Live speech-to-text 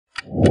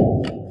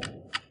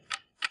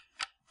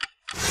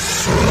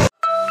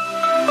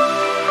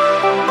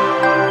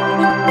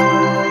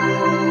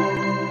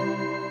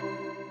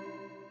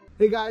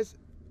Hey guys,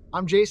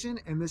 I'm Jason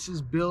and this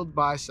is Build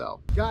Buy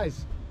Sell.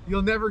 Guys,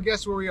 you'll never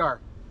guess where we are.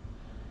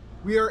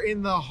 We are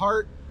in the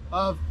heart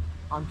of,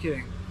 I'm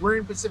kidding, we're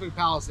in Pacific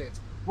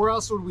Palisades. Where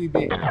else would we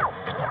be?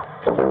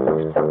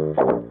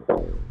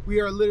 We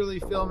are literally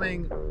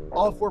filming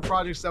all 4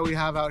 projects that we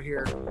have out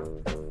here.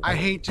 I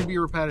hate to be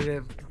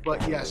repetitive,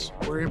 but yes,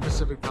 we're in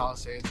Pacific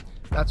Palisades.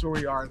 That's where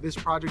we are. This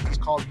project is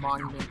called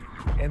Monument,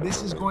 and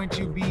this is going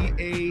to be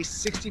a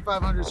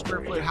 6,500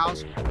 square foot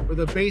house with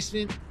a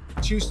basement,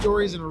 2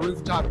 stories, and a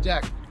rooftop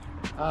deck.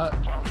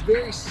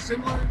 Very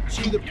similar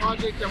to the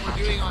project that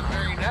we're doing on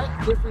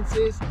Marionette. Difference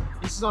is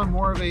this is on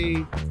more of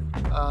a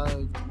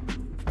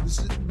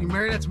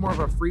Marionette's more of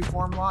a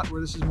free-form lot,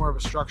 where this is more of a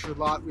structured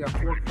lot. We have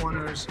 4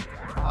 corners,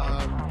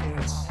 and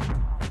it's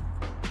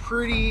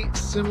pretty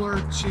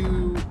similar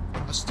to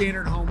a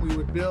standard home we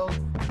would build,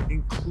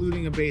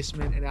 including a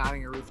basement and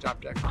adding a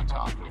rooftop deck on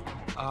top.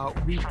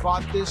 We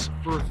bought this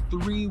for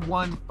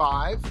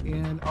 $315,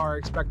 and our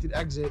expected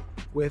exit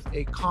with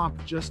a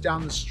comp just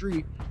down the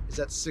street is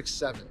at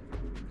 6.7.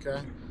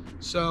 Okay,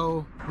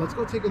 so let's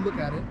go take a look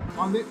at it.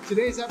 On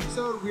today's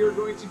episode, we are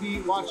going to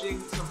be watching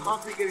some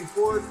concrete getting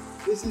poured.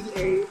 This is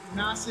a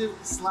massive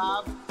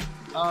slab.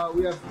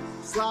 We have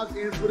slabs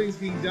and footings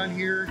being done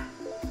here.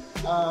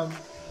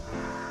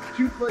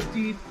 2 foot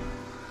deep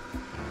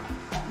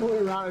all the way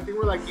around. I think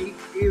we're like 8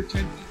 or 10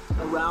 feet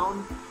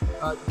around.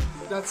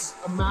 That's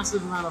a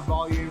massive amount of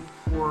volume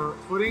for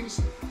footings.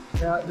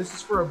 This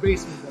is for a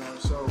basement though,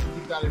 so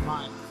keep that in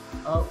mind.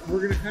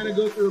 We're gonna kind of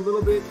go through a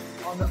little bit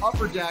on the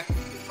upper deck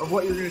of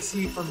what you're gonna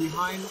see from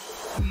behind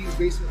these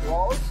basement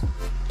walls.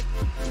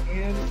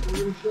 And we're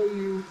gonna show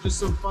you just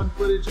some fun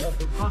footage of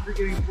the concrete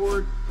getting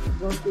poured and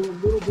go through a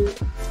little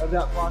bit of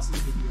that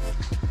process with you.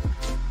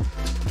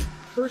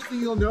 First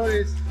thing you'll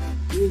notice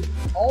is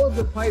all of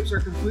the pipes are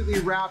completely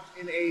wrapped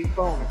in a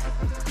foam.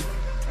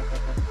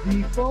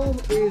 The foam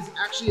is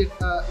actually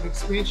an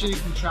expansion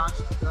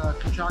and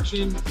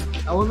contraction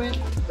element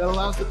that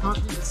allows the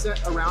concrete to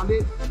set around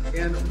it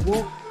and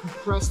won't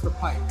compress the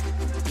pipe.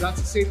 That's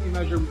a safety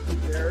measure we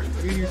keep there.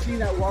 Again, you're seeing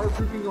that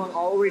waterproofing going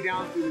all the way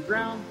down through the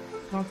ground.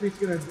 Concrete's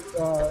gonna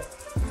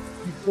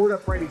be poured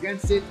up right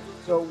against it,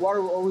 so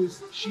water will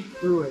always sheet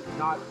through it,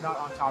 not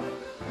on top of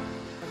it.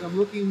 As I'm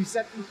looking, we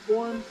set these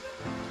forms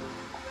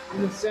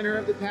in the center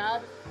of the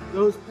pad.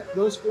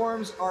 Those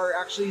forms are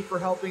actually for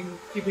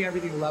keeping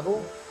everything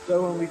level.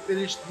 So when we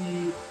finish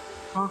the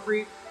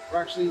concrete, we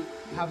actually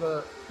have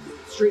a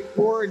straight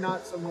floor and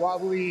not some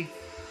wobbly,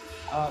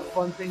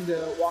 fun thing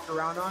to walk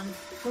around on.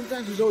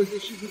 Sometimes there's always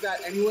issues with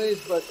that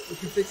anyways, but we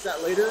can fix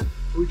that later.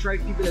 We try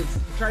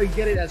to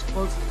get it as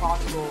close as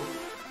possible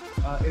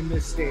in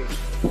this stage.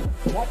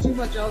 Not too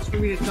much else for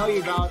me to tell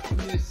you about in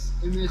this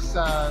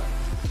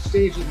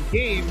stage of the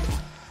game,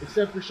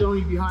 except for showing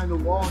you behind the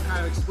wall and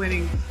kind of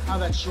explaining how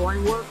that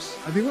shoring works.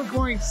 I think we're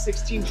pouring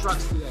 16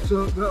 trucks today.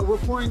 So we're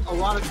pouring a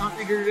lot of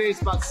concrete here today.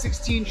 It's about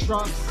 16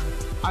 trucks.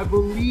 I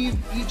believe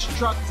each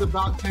truck is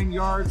about 10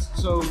 yards.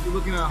 So you're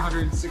looking at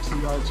 160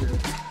 yards here.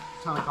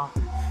 A ton of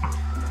concrete.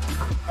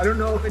 I don't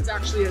know if it's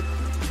actually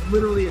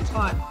literally a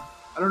ton.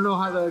 I don't know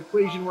how the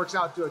equation works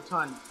out to a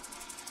ton.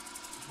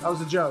 That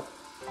was a joke.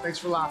 Thanks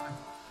for laughing.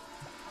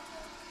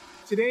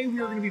 Today we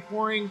are going to be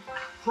pouring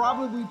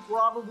probably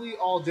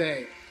all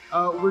day.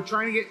 We're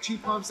trying to get 2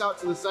 pumps out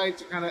to the site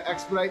to kind of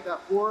expedite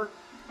that pour.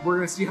 We're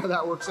gonna see how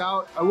that works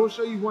out. I will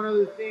show you one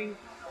other thing.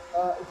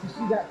 If you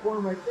see that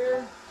form right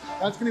there,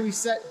 that's gonna be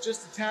set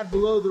just a tad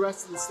below the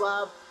rest of the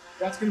slab.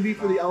 That's gonna be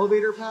for the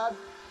elevator pad.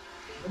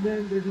 And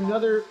then there's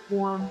another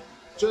form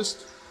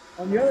just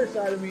on the other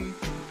side of me.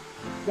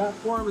 That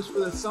form is for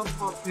the sump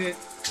pump pit,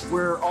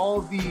 where all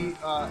of the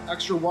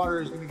extra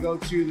water is going to go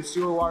to, the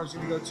sewer water is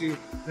going to go to,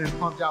 and then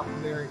pumped out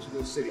from there into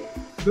the city.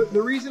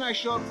 The reason I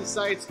show up to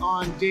sites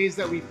on days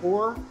that we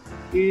pour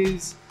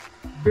is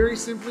very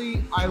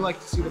simply, I like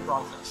to see the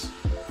process.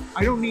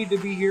 I don't need to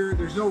be here.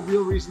 There's no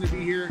real reason to be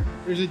here.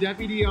 There's a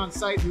deputy on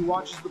site who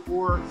watches the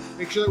pour,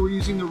 make sure that we're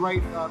using the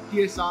right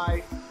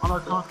PSI on our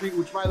concrete,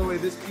 which by the way,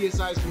 this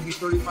PSI is going to be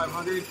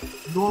 3,500.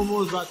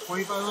 Normal is about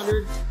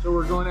 2,500, so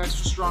we're going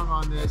extra strong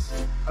on this.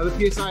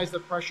 The PSI is the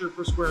pressure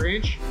per square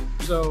inch,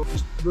 so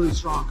just really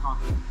strong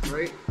concrete,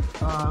 right?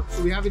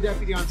 So we have a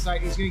deputy on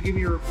site. He's going to give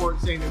me a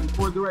report saying that we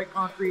poured the right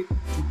concrete,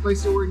 we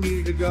placed it where it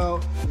needed to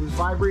go, it was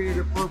vibrated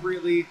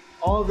appropriately.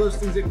 All of those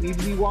things that need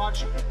to be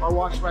watched are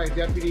watched by a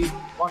deputy,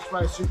 watched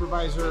by a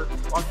supervisor,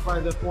 watched by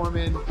the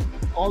foreman.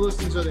 All those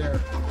things are there.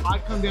 I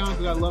come down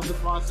because I love the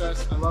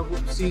process. I love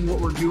seeing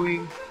what we're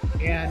doing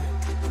and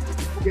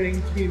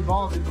getting to be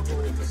involved in the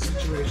whole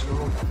situation,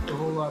 the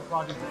whole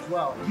project as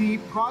well. The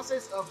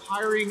process of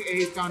hiring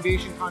a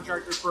foundation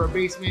contractor for a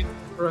basement,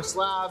 for a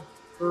slab,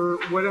 for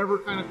whatever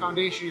kind of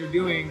foundation you're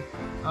doing,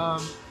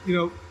 you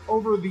know,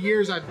 over the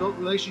years I've built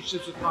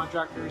relationships with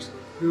contractors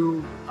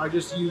who I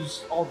just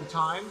use all the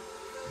time.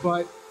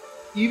 But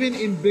even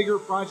in bigger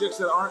projects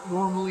that aren't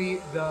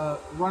normally the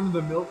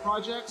run-of-the-mill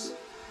projects,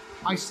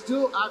 I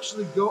still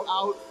actually go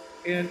out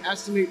and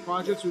estimate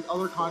projects with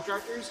other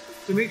contractors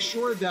to make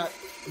sure that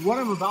what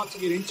I'm about to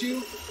get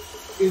into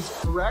is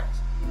correct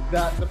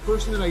that the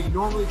person that I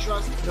normally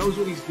trust knows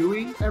what he's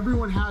doing.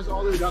 Everyone has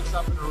all their ducks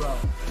up in a row.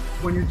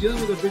 When you're dealing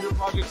with a bigger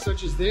project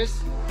such as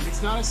this,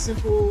 it's not a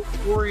simple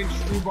 4-inch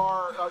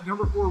rebar,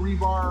 number 4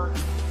 rebar.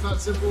 It's not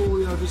simple,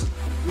 you know, just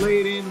lay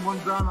it in one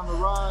ground on the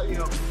rut, you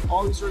know,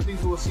 all these sort of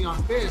things that we'll see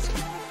on Fisk.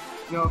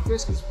 You know,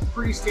 Fisk is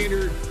pretty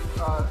standard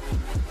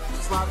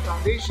slab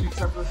foundation,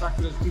 except for the fact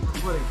that it's deeper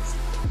footings.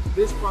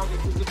 This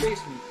project is a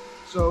basement.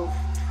 So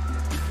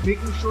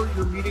making sure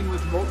you're meeting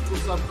with multiple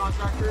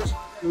subcontractors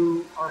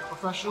who are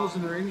professionals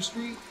in their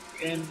industry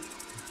and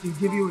can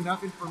give you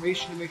enough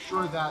information to make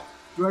sure that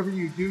whoever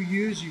you do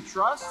use, you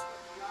trust,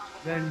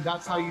 then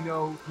that's how you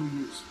know who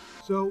you use.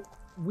 So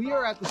we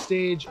are at the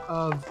stage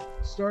of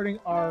starting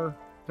our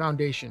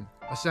foundation,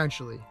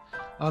 essentially.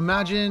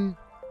 Imagine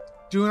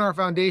doing our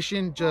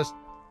foundation just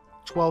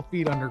 12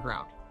 feet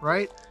underground,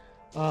 right?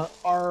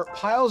 Our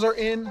piles are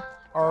in,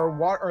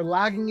 our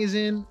lagging is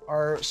in,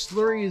 our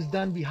slurry is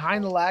done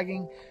behind the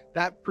lagging.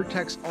 That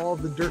protects all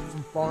of the dirt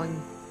from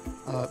falling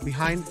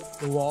behind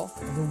the wall.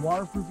 The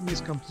waterproofing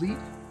is complete,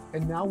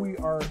 and now we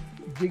are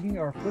digging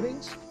our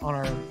footings on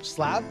our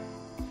slab,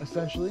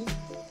 essentially.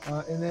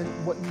 And then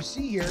what you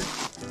see here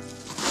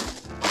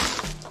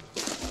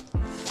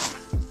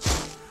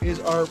is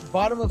our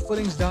bottom of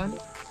footings done.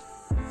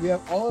 We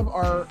have all of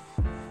our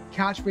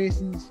catch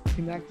basins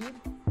connected.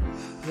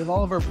 We have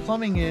all of our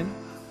plumbing in.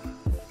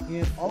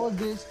 And all of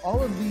this,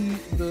 all of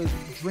the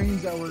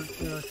drains that were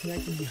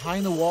connected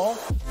behind the wall,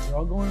 they're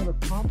all going to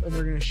the pump and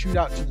they're going to shoot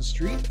out to the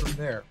street from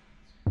there.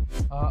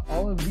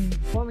 All of the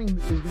plumbing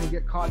is going to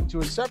get caught into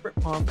a separate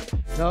pump.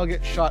 That'll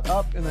get shot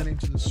up and then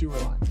into the sewer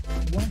line.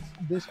 Once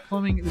this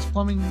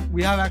plumbing,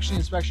 we have actually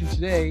inspection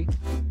today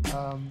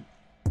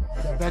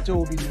that Beto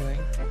will be doing,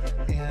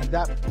 and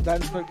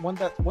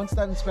once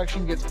that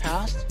inspection gets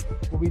passed,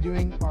 we'll be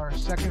doing our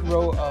second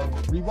row of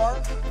rebar,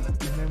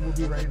 and then we'll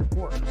be ready to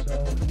pour.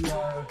 So we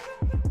are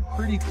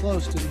pretty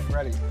close to being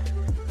ready.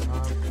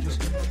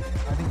 Just,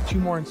 I think, 2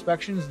 more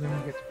inspections, and then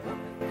we get to pour.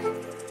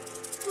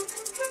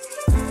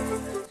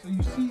 So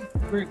you see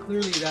very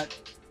clearly that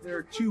there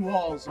are 2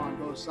 walls on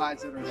both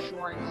sides that are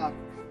shoring up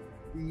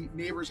the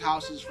neighbors'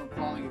 houses from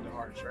falling into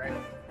ours, right?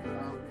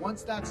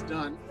 Once that's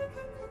done,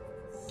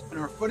 and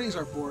our footings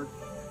are poured,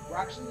 we're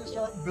actually going to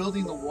start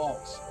building the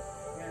walls.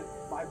 And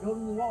by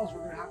building the walls, we're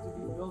going to have to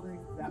be building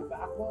that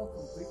back wall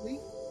completely,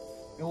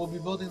 and we'll be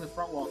building the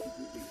front wall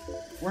completely.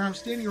 Where I'm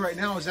standing right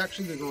now is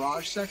actually the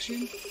garage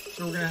section,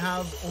 so we're going to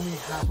have only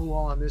half a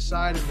wall on this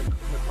side, and the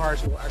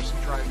cars will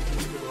actually drive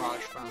into the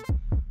garage from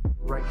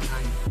right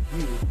behind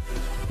you.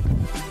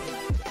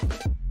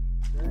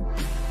 Okay.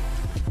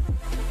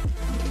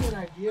 To give you an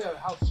idea of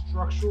how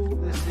structural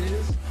this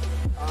is,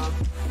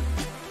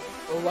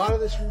 a lot of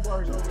this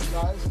rebar is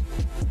oversized.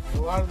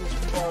 A lot of this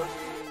rebar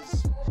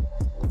is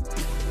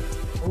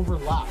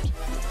overlapped.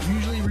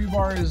 Usually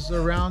rebar is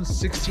around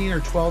 16 or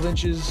 12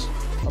 inches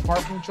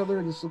apart from each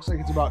other. This looks like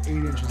it's about 8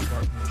 inches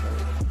apart from each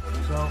other.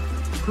 So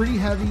pretty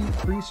heavy,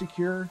 pretty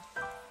secure,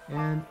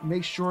 and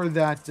make sure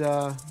that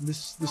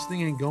this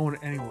thing ain't going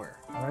anywhere,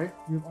 all right?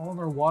 We have all of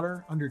our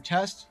water under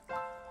test.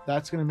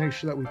 That's gonna make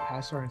sure that we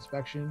pass our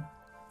inspection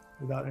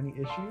without any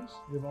issues.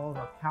 We have all of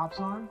our caps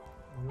on.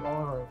 With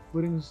all of our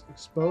footings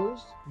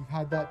exposed. We've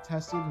had that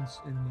tested,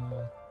 and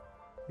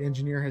the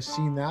engineer has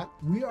seen that.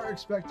 We are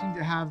expecting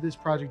to have this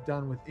project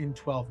done within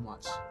 12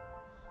 months.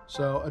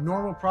 So a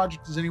normal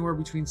project is anywhere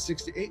between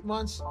 6 to 8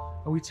 months,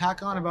 and we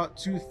tack on about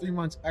 2 to 3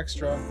 months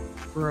extra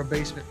for a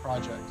basement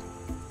project.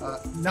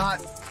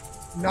 Not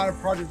a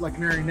project like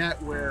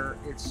Marionette where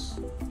it's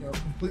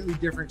completely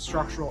different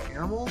structural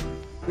animal.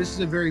 This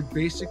is a very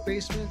basic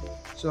basement,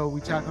 so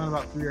we tack on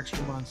about 3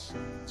 extra months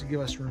to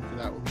give us room for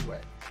that leeway.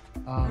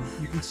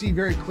 You can see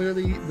very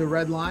clearly the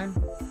red line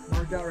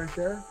marked out right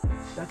there.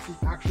 That's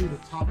actually the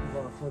top of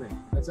our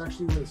footing. That's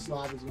actually where the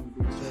slab is going to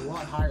be, so a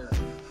lot higher.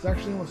 It's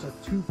actually almost a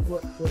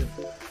 2-foot footing.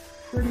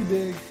 Pretty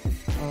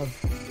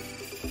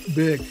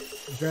big,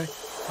 okay?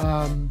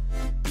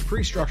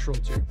 Pretty structural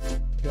too,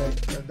 okay?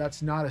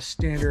 That's not a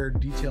standard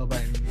detail by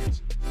any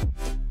means.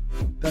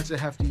 That's a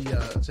hefty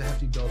build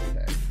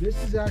today.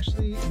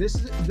 This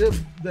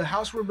is the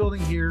house we're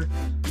building here,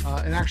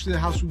 and actually the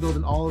house we build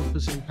in all of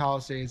Pacific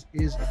Palisades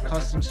is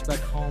custom spec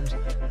homes.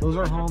 Those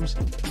are homes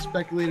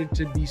speculated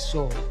to be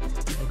sold,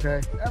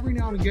 okay? Every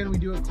now and again we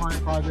do a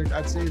client project.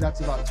 I'd say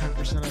that's about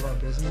 10% of our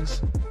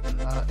business,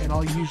 and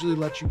I'll usually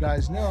let you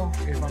guys know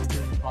if I'm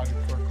doing a project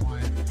for a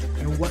client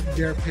and what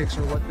their picks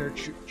or what their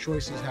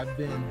choices have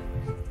been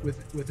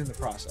within the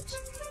process.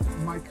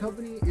 My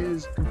company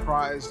is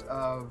comprised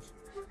of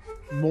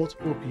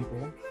multiple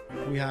people.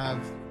 We have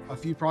a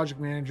few project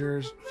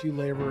managers, a few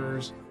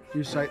laborers, a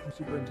few site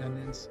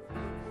superintendents,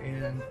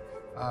 and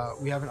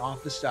we have an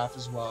office staff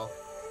as well.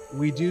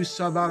 We do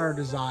sub out our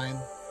design,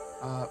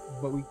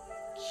 but we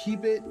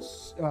keep it,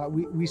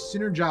 we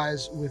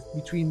synergize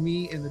between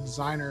me and the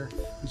designer,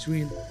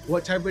 between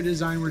what type of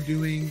design we're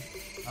doing,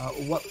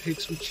 what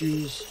picks we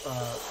choose,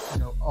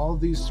 all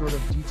these sort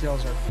of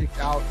details are picked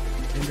out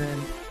and then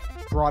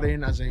brought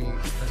in as a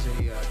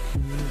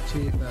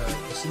community,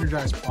 a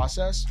synergized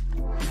process.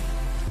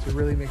 to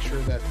really make sure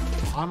that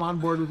I'm on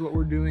board with what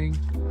we're doing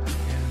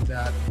and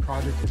that the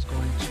project is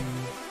going to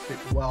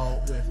fit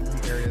well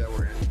with the area that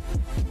we're in.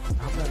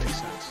 I hope that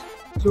makes sense.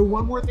 So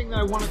one more thing that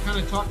I want to kind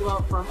of talk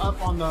about from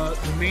up on the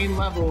main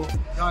level.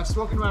 Now, I've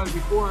spoken about it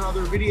before in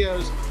other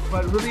videos,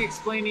 but really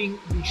explaining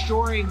the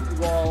shoring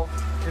wall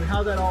and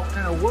how that all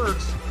kind of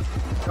works.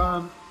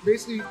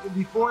 Basically,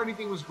 before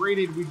anything was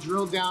graded, we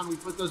drilled down, we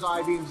put those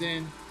I-beams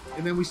in,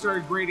 and then we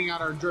started grading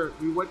out our dirt.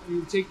 We would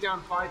take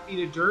down 5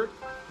 feet of dirt,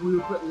 and we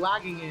would put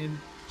lagging in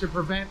to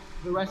prevent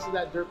the rest of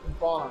that dirt from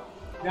falling.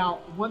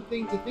 Now, one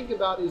thing to think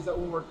about is that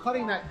when we're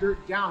cutting that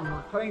dirt down, when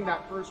we're cutting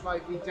that first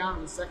 5 feet down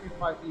and the second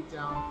 5 feet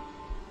down,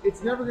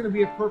 it's never going to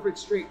be a perfect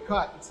straight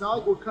cut. It's not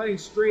like we're cutting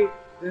straight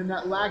and then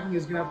that lagging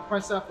is going to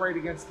press up right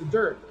against the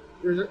dirt.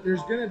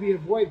 There's going to be a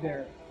void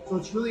there. So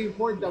it's really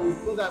important that we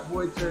fill that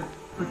void to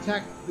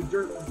protect the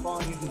dirt from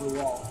falling into the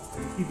wall,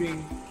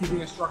 keeping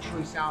a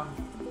structurally sound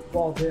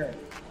wall there.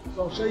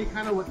 So I'll show you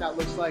kind of what that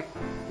looks like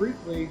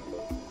briefly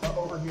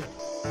over here.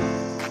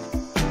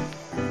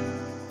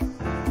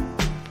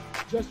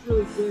 Just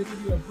really to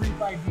give you a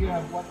brief idea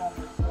of what that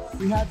looks like.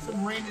 We had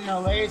some rain in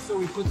LA, so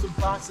we put some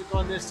plastic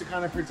on this to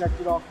kind of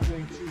protect it off from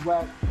being too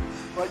wet.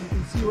 But you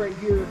can see right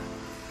here,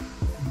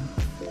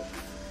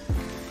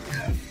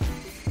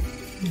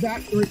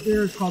 that right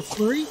there is called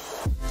slurry,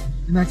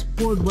 and that's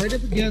poured right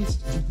up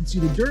against, you can see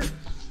the dirt.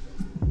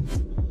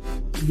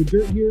 The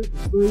dirt here,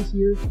 the slurry's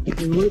here,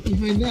 and right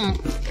behind that,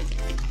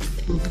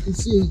 if you can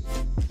see,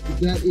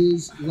 that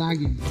is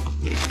lagging.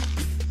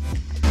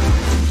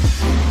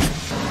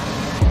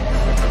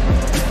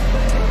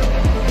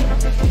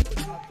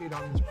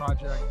 On this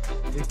project.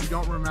 If you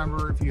don't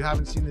remember, if you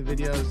haven't seen the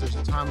videos, there's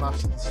a time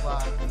lapse of the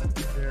slab.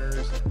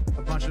 There's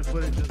a bunch of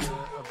footage of the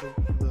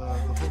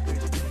whole thing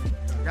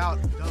dug out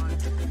and done.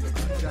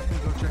 Definitely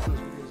go check those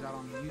videos out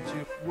on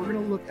YouTube. We're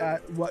gonna look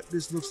at what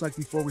this looks like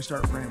before we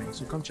start framing,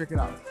 so come check it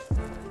out.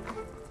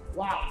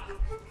 Wow.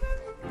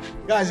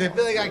 Guys, I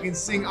feel like I can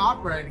sing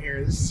opera in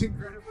here. This is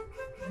incredible.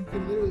 You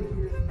can literally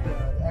hear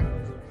the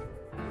echoes.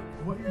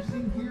 What you're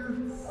seeing here,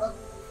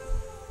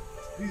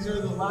 these are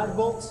the lag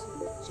bolts.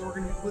 So we're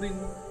going to be putting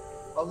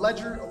a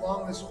ledger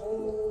along this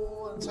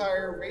whole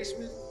entire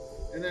basement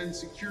and then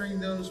securing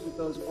those with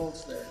those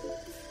bolts there.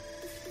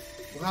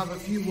 We'll have a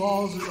few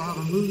walls. We'll have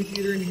a movie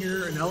theater in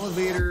here, an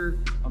elevator,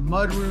 a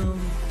mud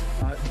room.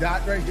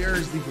 That right there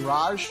is the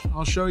garage.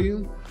 I'll show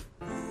you.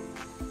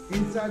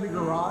 Inside the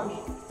garage,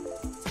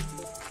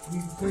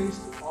 we've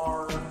placed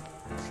our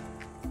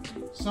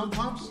sump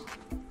pumps.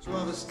 So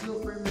we'll have a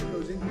steel frame that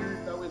goes in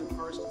here. That way the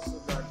cars can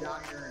slip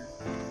down here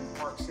and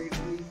park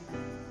safely.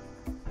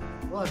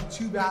 We'll have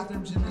 2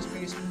 bathrooms in this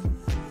basement.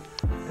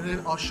 And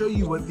then I'll show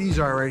you what these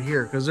are right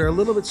here, because they're a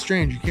little bit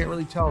strange. You can't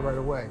really tell right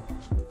away.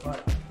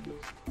 But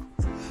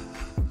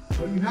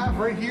what you have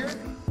right here,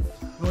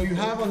 and what you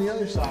have on the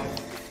other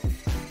side,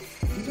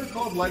 these are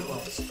called light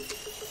wells.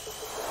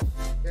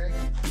 Okay?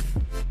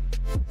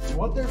 And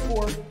what they're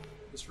for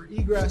is for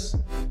egress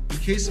in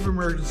case of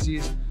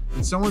emergencies.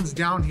 When someone's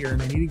down here and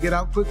they need to get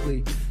out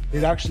quickly,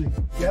 they'd actually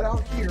get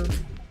out here,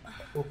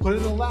 we'll put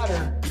in a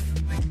ladder,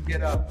 and they can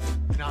get up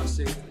and out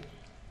safely.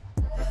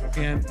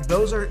 And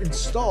those are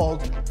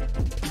installed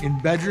in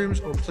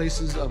bedrooms or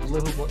places of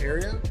livable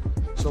area.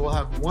 So we'll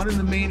have one in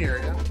the main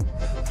area,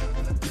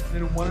 and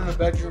then one in a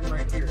bedroom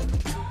right here.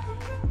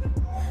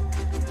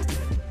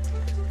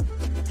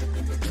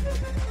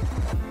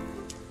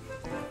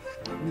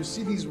 And you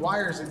see these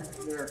wires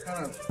that are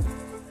kind of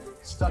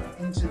stuck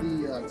into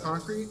the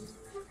concrete,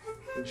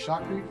 the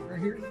shotcrete right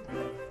here.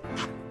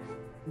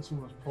 This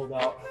one was pulled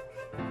out.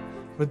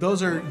 But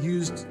those are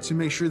used to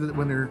make sure that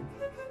when they're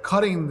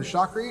cutting the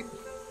shotcrete,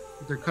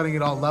 they're cutting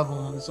it all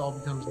level and this all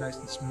becomes nice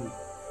and smooth.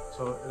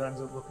 So it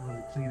ends up looking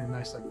really clean and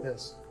nice like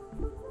this.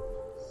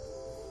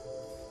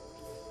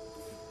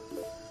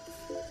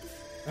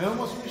 I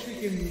almost wish we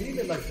could leave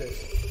it like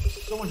this.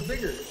 It's so much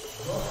bigger,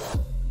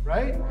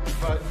 right?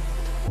 But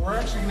what we're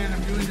actually gonna end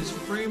up doing is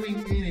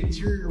framing in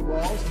interior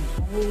walls and this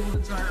whole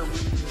entire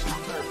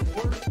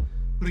floor,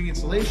 putting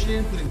insulation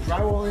in, putting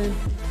drywall in,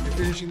 and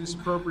finishing this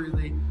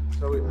appropriately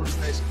so it looks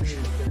nice, clean,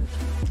 and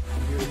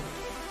finished.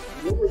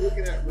 What we're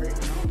looking at right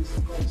now, this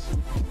is called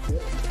silicone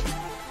pit.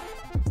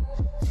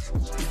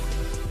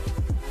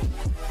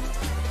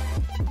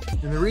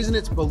 And the reason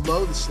it's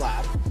below the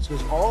slab is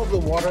because all of the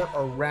water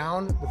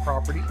around the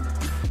property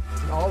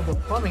and all of the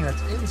plumbing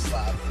that's in the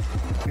slab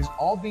is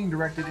all being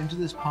directed into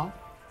this pump,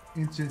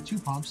 into 2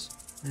 pumps.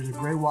 There's a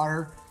gray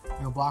water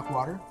and a black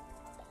water.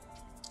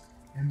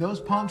 And those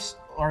pumps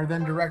are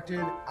then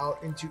directed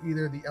out into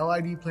either the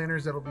LID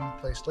planters that will be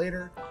placed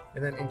later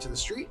and then into the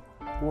street,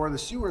 or the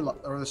sewer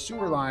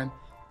line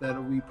that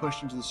will be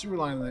pushed into the sewer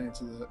line and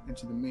then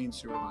into the main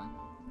sewer line.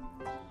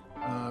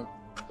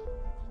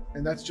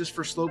 And that's just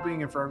for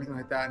sloping and for everything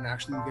like that, and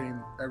actually getting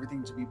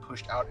everything to be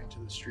pushed out into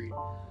the street.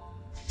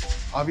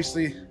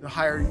 Obviously, the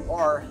higher you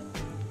are,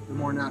 the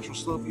more natural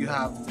slope you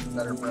have, the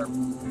better for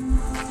everyone.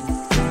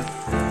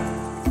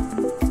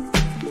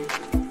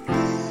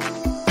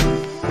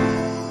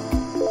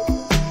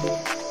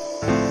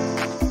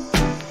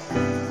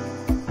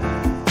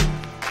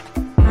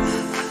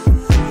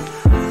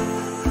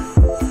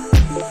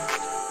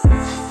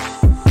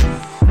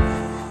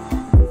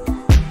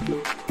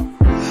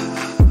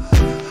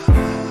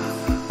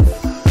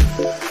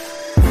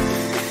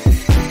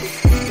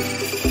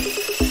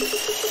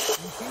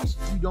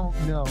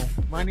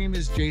 My name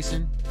is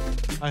Jason.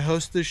 I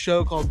host this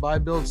show called Buy,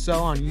 Build,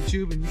 Sell on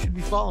YouTube, and you should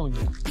be following me.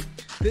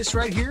 This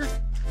right here,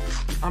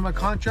 I'm a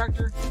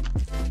contractor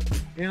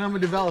and I'm a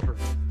developer.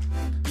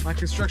 My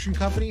construction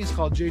company is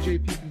called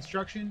JJP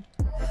Construction.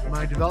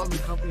 My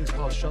development company is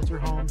called Shelter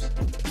Homes.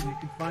 And you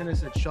can find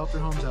us at Shelter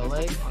Homes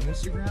LA on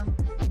Instagram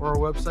or our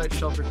website,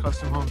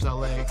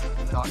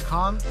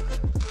 sheltercustomhomesla.com.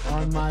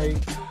 On my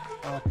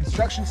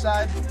construction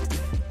side,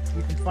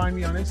 you can find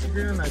me on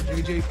Instagram at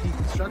JJP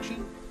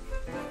Construction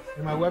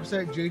and my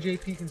website,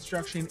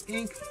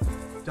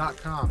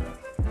 jjpconstructioninc.com.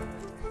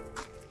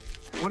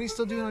 What are you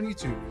still doing on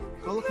YouTube?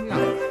 Go look me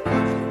up.